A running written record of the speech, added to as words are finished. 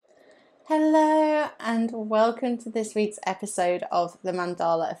Hello, and welcome to this week's episode of the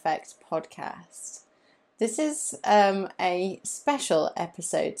Mandala Effect podcast. This is a special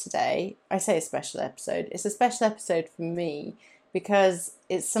episode today. I say a special episode, it's a special episode for me because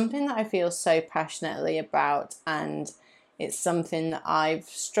it's something that I feel so passionately about, and it's something that I've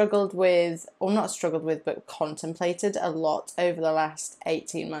struggled with, or not struggled with, but contemplated a lot over the last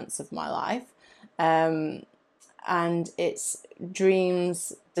 18 months of my life. And it's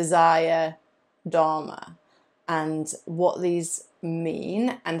dreams, desire, dharma, and what these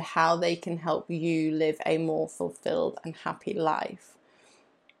mean and how they can help you live a more fulfilled and happy life.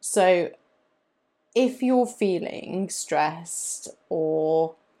 So, if you're feeling stressed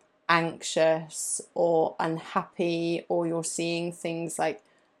or anxious or unhappy, or you're seeing things like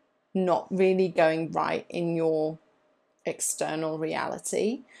not really going right in your external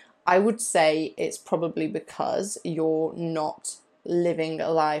reality, I would say it's probably because you're not living a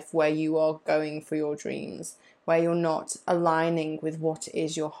life where you are going for your dreams, where you're not aligning with what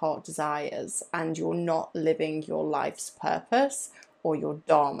is your heart desires, and you're not living your life's purpose or your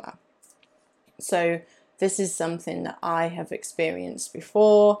dharma. So this is something that I have experienced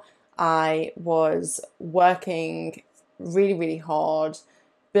before. I was working really, really hard,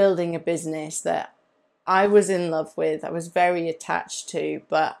 building a business that I was in love with, I was very attached to,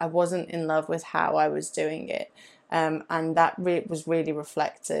 but I wasn't in love with how I was doing it. And that was really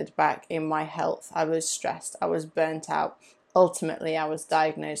reflected back in my health. I was stressed, I was burnt out. Ultimately, I was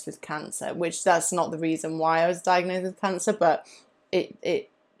diagnosed with cancer, which that's not the reason why I was diagnosed with cancer, but it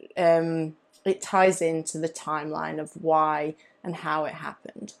it it ties into the timeline of why and how it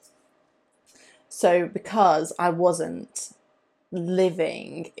happened. So because I wasn't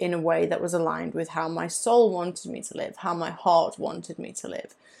living in a way that was aligned with how my soul wanted me to live, how my heart wanted me to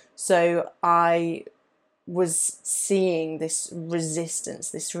live. So I was seeing this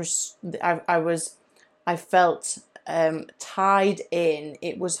resistance, I felt tied in.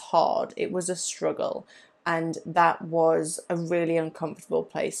 It was hard, it was a struggle, and that was a really uncomfortable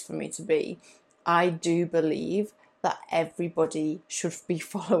place for me to be. I do believe that everybody should be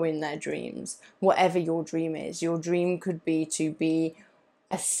following their dreams, whatever your dream is. Your dream could be to be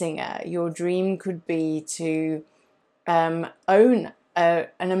a singer, your dream could be to own an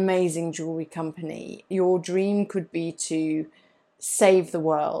amazing jewelry company, your dream could be to save the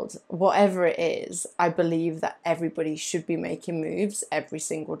world. Whatever it is, I believe that everybody should be making moves every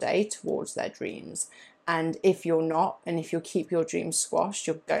single day towards their dreams. And if you're not, and if you keep your dreams squashed,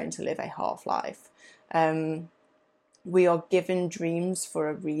 you're going to live a half life. We are given dreams for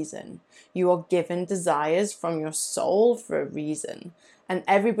a reason. You are given desires from your soul for a reason. And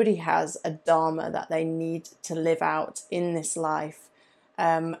everybody has a dharma that they need to live out in this life.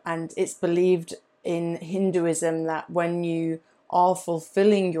 And it's believed in Hinduism that when you are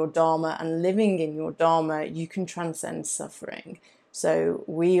fulfilling your dharma and living in your dharma, you can transcend suffering. So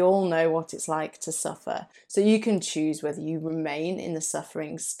we all know what it's like to suffer. So you can choose whether you remain in the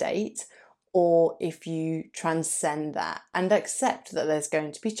suffering state or if you transcend that and accept that there's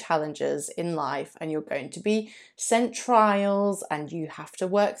going to be challenges in life and you're going to be sent trials and you have to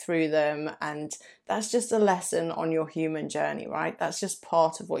work through them, and that's just a lesson on your human journey, right? That's just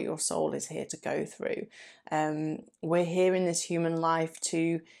part of what your soul is here to go through. We're here in this human life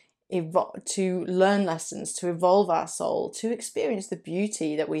to learn lessons, to evolve our soul, to experience the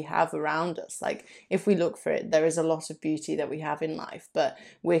beauty that we have around us. Like, if we look for it, there is a lot of beauty that we have in life, but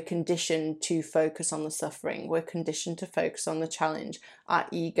we're conditioned to focus on the suffering. We're conditioned to focus on the challenge. Our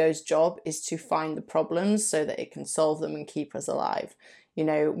ego's job is to find the problems so that it can solve them and keep us alive.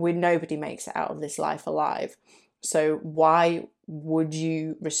 Nobody makes it out of this life alive. So why would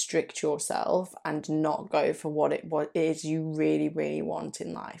you restrict yourself and not go for what it is you really, really want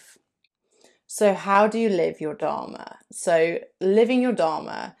in life? So how do you live your dharma? So living your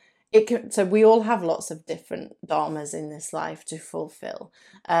dharma, so we all have lots of different dharmas in this life to fulfill.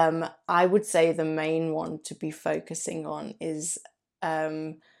 I would say the main one to be focusing on is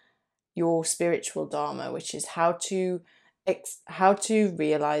your spiritual dharma, which is how to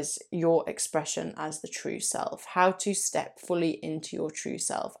realize your expression as the true self, how to step fully into your true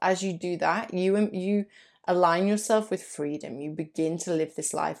self. As you do that, you align yourself with freedom. You begin to live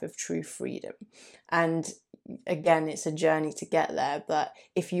this life of true freedom. And again, it's a journey to get there, but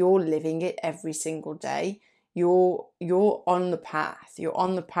if you're living it every single day, you're on the path.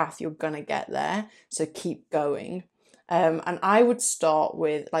 You're gonna get there. So keep going. And I would start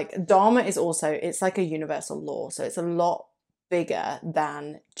with, like, dharma is also, it's like a universal law, so it's a lot bigger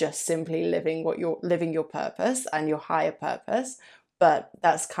than just simply living your purpose and your higher purpose, but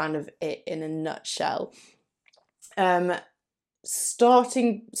that's kind of it in a nutshell. start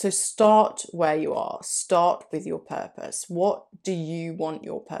where you are. Start with your purpose. What do you want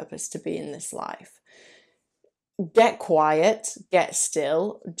your purpose to be in this life? Get quiet, get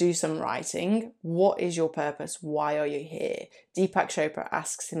still, do some writing. What is your purpose? Why are you here? Deepak Chopra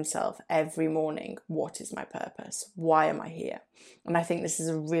asks himself every morning, what is my purpose? Why am I here? And I think this is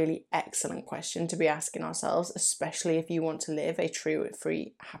a really excellent question to be asking ourselves, especially if you want to live a true,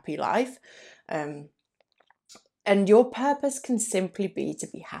 free, happy life. And your purpose can simply be to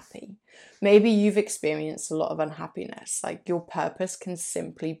be happy. Maybe you've experienced a lot of unhappiness. Like, your purpose can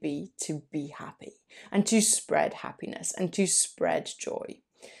simply be to be happy and to spread happiness and to spread joy.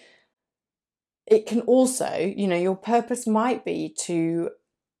 It can also, your purpose might be to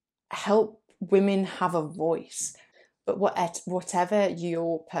help women have a voice. But whatever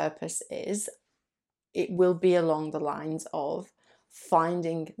your purpose is, it will be along the lines of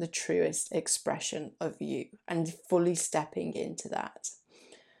finding the truest expression of you and fully stepping into that.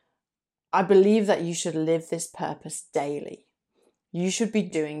 I believe that you should live this purpose daily. You should be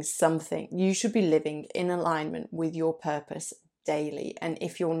doing something. You should be living in alignment with your purpose daily. And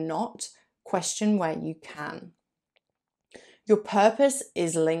if you're not, question where you can. Your purpose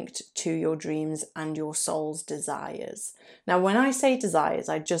is linked to your dreams and your soul's desires. Now, when I say desires,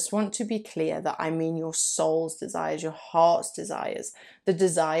 I just want to be clear that I mean your soul's desires, your heart's desires, the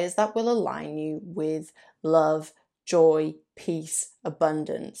desires that will align you with love, joy, peace,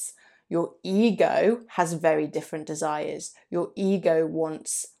 abundance. Your ego has very different desires. Your ego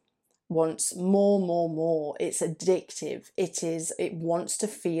wants more. It's addictive. It wants to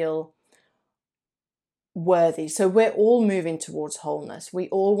feel worthy. So we're all moving towards wholeness. We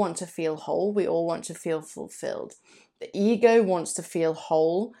all want to feel whole. We all want to feel fulfilled. The ego wants to feel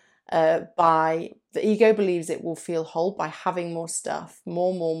whole the ego believes it will feel whole by having more stuff,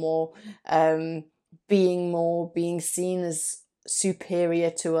 more, being seen as superior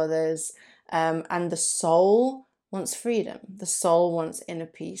to others. And the soul wants freedom. The soul wants inner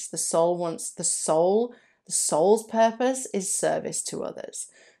peace. The soul's purpose is service to others.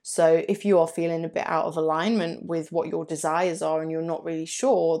 So if you are feeling a bit out of alignment with what your desires are and you're not really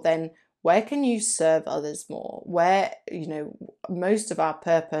sure, then where can you serve others more? Where, most of our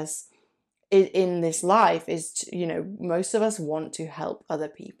purpose in this life is, most of us want to help other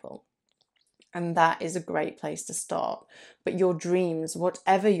people. And that is a great place to start. But your dreams,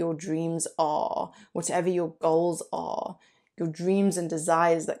 whatever your dreams are, whatever your goals are, your dreams and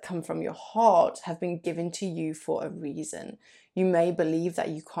desires that come from your heart have been given to you for a reason. You may believe that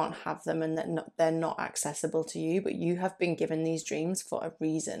you can't have them and that they're not accessible to you, but you have been given these dreams for a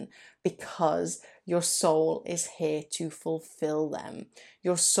reason, because your soul is here to fulfill them.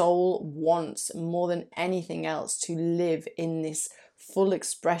 Your soul wants more than anything else to live in this full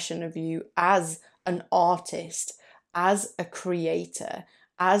expression of you as an artist, as a creator,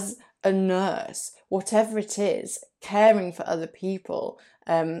 as a nurse, whatever it is, caring for other people,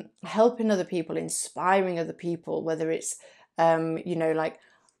 helping other people, inspiring other people, whether it's,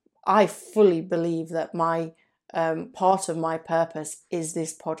 I fully believe that my part of my purpose is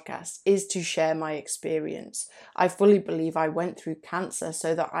this podcast, is to share my experience. I fully believe I went through cancer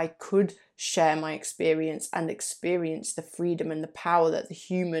so that I could share my experience and experience the freedom and the power that the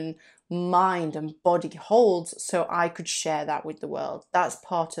human mind and body holds, so I could share that with the world. That's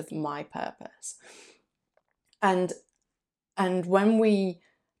part of my purpose. And when we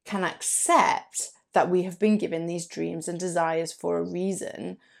can accept that we have been given these dreams and desires for a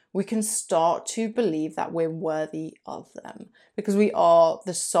reason, we can start to believe that we're worthy of them, because we are.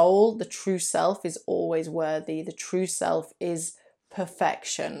 The soul, the true self, is always worthy. The true self is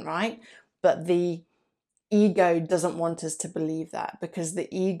perfection, right? But the ego doesn't want us to believe that, because the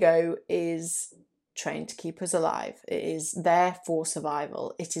ego is trained to keep us alive. It is there for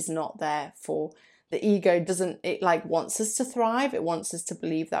survival. It is not there for... The ego doesn't, it wants us to thrive. It wants us to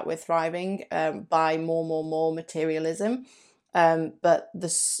believe that we're thriving by more materialism. But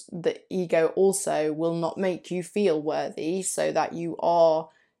the ego also will not make you feel worthy, so that you are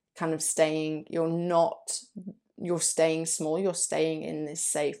kind of staying, you're staying small, you're staying in this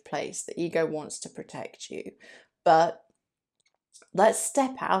safe place. The ego wants to protect you. But let's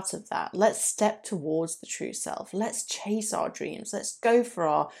step out of that. Let's step towards the true self. Let's chase our dreams. Let's go for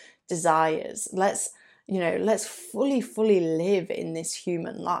our desires. Let's fully live in this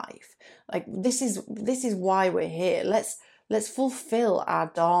human life. This is why we're here. Let's fulfill our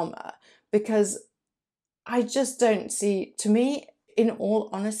dharma, because I just don't see, to me, in all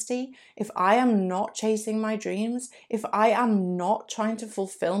honesty, if I am not chasing my dreams, if I am not trying to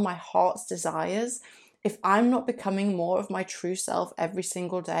fulfill my heart's desires, if I'm not becoming more of my true self every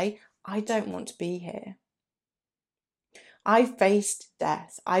single day, I don't want to be here. I faced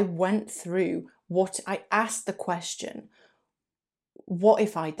death. I went through I asked the question, what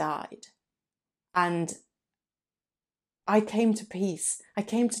if I died? And I came to peace. I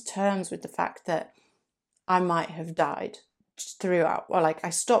came to terms with the fact that I might have died throughout. Well, like,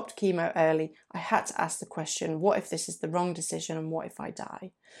 I stopped chemo early. I had to ask the question, what if this is the wrong decision and what if I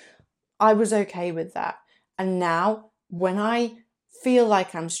die? I was okay with that. And now, when I feel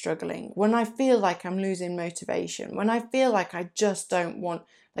like I'm struggling, when I feel like I'm losing motivation, when I feel like I just don't want,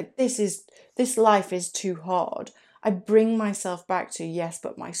 like, this life is too hard, I bring myself back to, yes,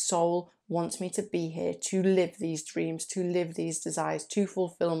 but my soul wants me to be here, to live these dreams, to live these desires, to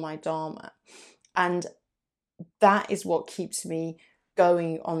fulfill my dharma. And that is what keeps me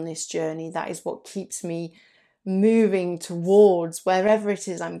going on this journey. That is what keeps me moving towards wherever it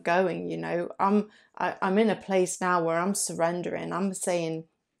is I'm going. You know, I'm in a place now where I'm surrendering. I'm saying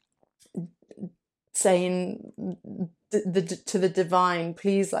to the divine,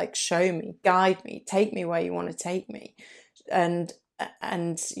 please, like, show me, guide me, take me where you want to take me. And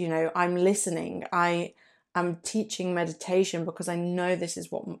you know, I'm listening. I'm teaching meditation because I know this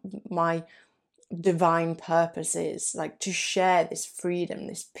is what my divine purpose is, like, to share this freedom,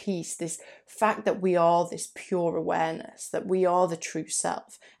 this peace, this fact that we are this pure awareness, that we are the true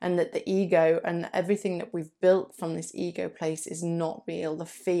self, and that the ego and everything that we've built from this ego place is not real. The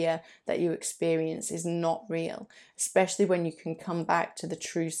fear that you experience is not real, especially when you can come back to the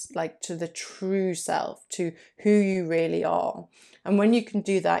truth, like, to the true self, to who you really are. And when you can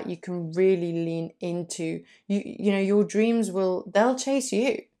do that, you can really lean into you know, your dreams they'll chase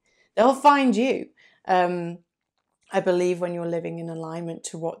you. They'll find you. I believe when you're living in alignment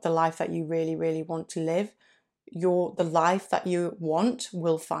to what the life that you really, really want to live, the life that you want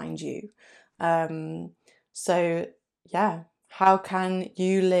will find you. So yeah, how can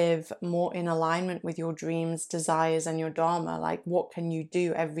you live more in alignment with your dreams, desires, and your dharma? Like, what can you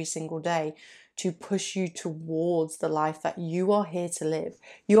do every single day to push you towards the life that you are here to live?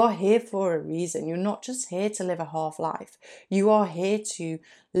 You are here for a reason. You're not just here to live a half life. You are here to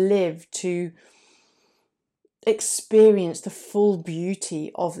live, to experience the full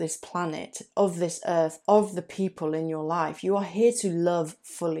beauty of this planet, of this earth, of the people in your life. You are here to love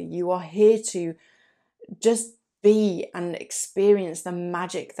fully. You are here to just be and experience the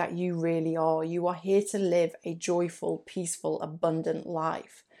magic that you really are. You are here to live a joyful, peaceful, abundant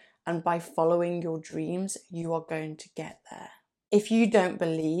life. And by following your dreams, you are going to get there. If you don't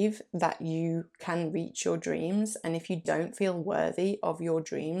believe that you can reach your dreams, and if you don't feel worthy of your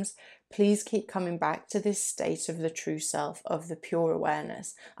dreams, please keep coming back to this state of the true self, of the pure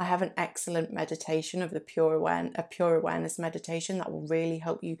awareness. I have an excellent meditation of a pure awareness meditation that will really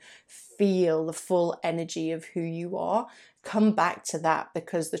help you feel the full energy of who you are. Come back to that,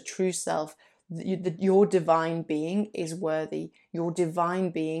 because the true self, your divine being, is worthy. Your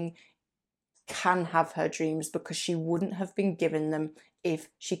divine being can have her dreams, because she wouldn't have been given them if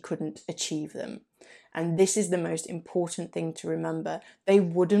she couldn't achieve them. And this is the most important thing to remember. They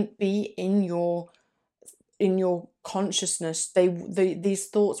wouldn't be in your consciousness. These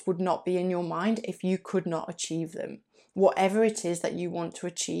thoughts would not be in your mind if you could not achieve them. Whatever it is that you want to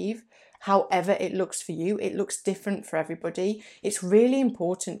achieve, however it looks for you, it looks different for everybody. It's really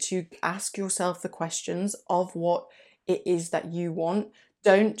important to ask yourself the questions of what it is that you want.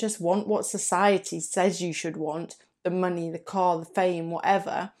 Don't just want what society says you should want, the money, the car, the fame,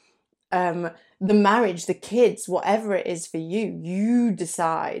 whatever, the marriage, the kids, whatever it is for you. You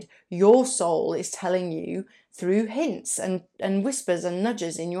decide. Your soul is telling you through hints and whispers and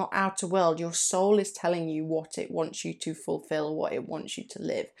nudges in your outer world. Your soul is telling you what it wants you to fulfill, what it wants you to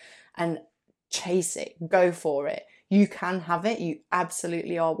live. And chase it. Go for it. You can have it. You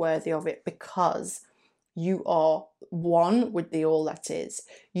absolutely are worthy of it, because you are one with the all that is.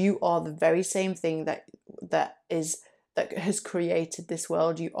 You are the very same thing that has created this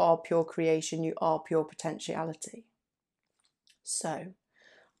world. You are pure creation. You are pure potentiality. So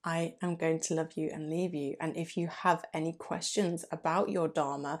I am going to love you and leave you. And if you have any questions about your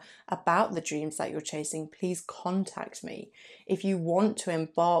dharma, about the dreams that you're chasing, please contact me. If you want to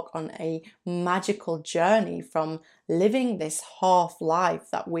embark on a magical journey from living this half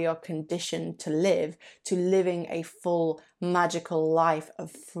life that we are conditioned to live, to living a full magical life of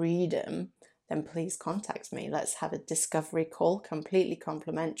freedom, then please contact me. Let's have a discovery call, completely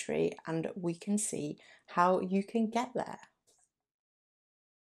complimentary, and we can see how you can get there.